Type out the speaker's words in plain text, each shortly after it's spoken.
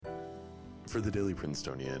For the Daily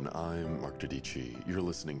Princetonian, I'm Mark Dodici. You're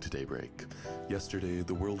listening to Daybreak. Yesterday,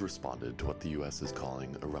 the world responded to what the U.S. is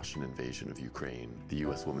calling a Russian invasion of Ukraine. The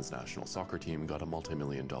U.S. women's national soccer team got a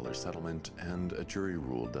multi-million-dollar settlement, and a jury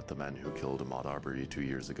ruled that the men who killed Ahmaud Arbery 2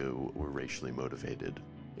 years ago were racially motivated.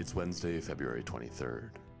 It's Wednesday, February 23rd.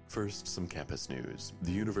 First, some campus news.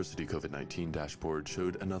 The university COVID-19 dashboard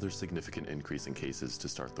showed another significant increase in cases to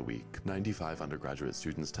start the week. 95 undergraduate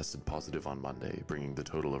students tested positive on Monday, bringing the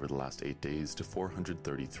total over the last 8 days to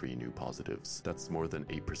 433 new positives. That's more than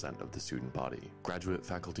 8% of the student body. Graduate,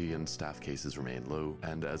 faculty, and staff cases remain low,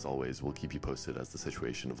 and as always, we'll keep you posted as the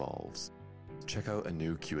situation evolves. Check out a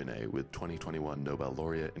new Q&A with 2021 Nobel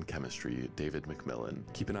laureate in chemistry, David Macmillan.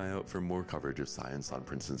 Keep an eye out for more coverage of science on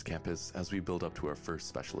Princeton's campus as we build up to our first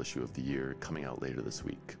special issue of the year coming out later this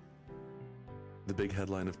week. The big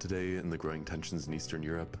headline of today and the growing tensions in Eastern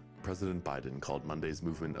Europe. President Biden called Monday's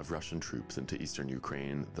movement of Russian troops into eastern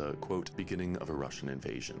Ukraine the, quote, beginning of a Russian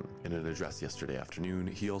invasion. In an address yesterday afternoon,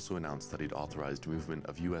 he also announced that he'd authorized movement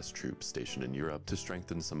of U.S. troops stationed in Europe to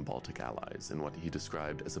strengthen some Baltic allies in what he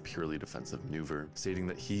described as a purely defensive maneuver, stating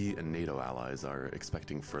that he and NATO allies are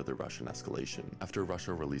expecting further Russian escalation. After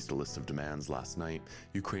Russia released a list of demands last night,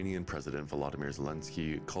 Ukrainian President Volodymyr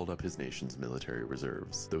Zelensky called up his nation's military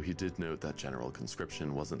reserves, though he did note that general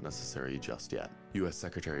conscription wasn't necessary just yet. U.S.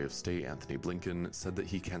 Secretary of State Antony Blinken said that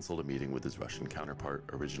he canceled a meeting with his Russian counterpart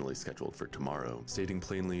originally scheduled for tomorrow, stating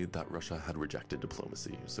plainly that Russia had rejected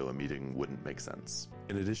diplomacy, so a meeting wouldn't make sense.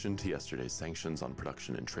 In addition to yesterday's sanctions on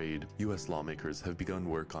production and trade, U.S. lawmakers have begun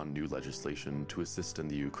work on new legislation to assist in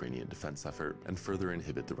the Ukrainian defense effort and further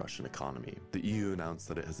inhibit the Russian economy. The EU announced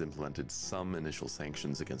that it has implemented some initial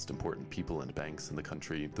sanctions against important people and banks in the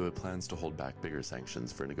country, though it plans to hold back bigger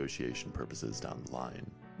sanctions for negotiation purposes down the line.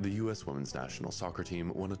 The U.S. women's national soccer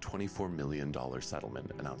team won a $24 million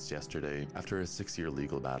settlement announced yesterday after a 6-year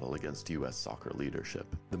legal battle against U.S. soccer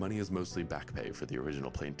leadership. The money is mostly back pay for the original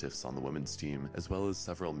plaintiffs on the women's team, as well as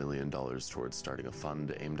several $1 million towards starting a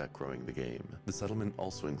fund aimed at growing the game. The settlement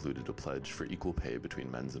also included a pledge for equal pay between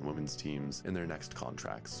men's and women's teams in their next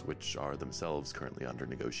contracts, which are themselves currently under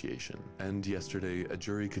negotiation. And yesterday, a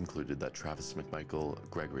jury concluded that Travis McMichael,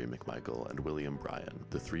 Gregory McMichael, and William Bryan,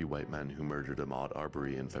 the 3 white men who murdered Ahmaud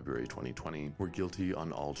Arbery in February 2020, were guilty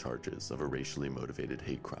on all charges of a racially motivated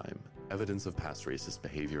hate crime. Evidence of past racist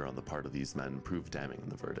behavior on the part of these men proved damning in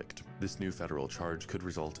the verdict. This new federal charge could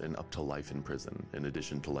result in up to life in prison, in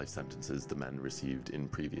addition to life sentences the men received in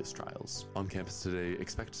previous trials. On campus today,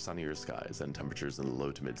 expect sunnier skies and temperatures in the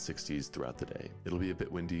low to mid 60s throughout the day. It'll be a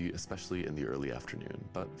bit windy, especially in the early afternoon,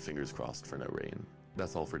 but fingers crossed for no rain.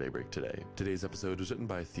 That's all for Daybreak today. Today's episode was written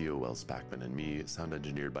by Theo Wells-Bachman and me, sound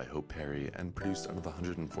engineered by Hope Perry, and produced under the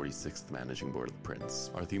 146th Managing Board of the Prince.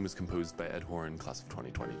 Our theme was composed by Ed Horn, class of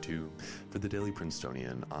 2022. For the Daily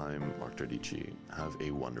Princetonian, I'm Mark Dodici. Have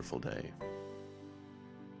a wonderful day.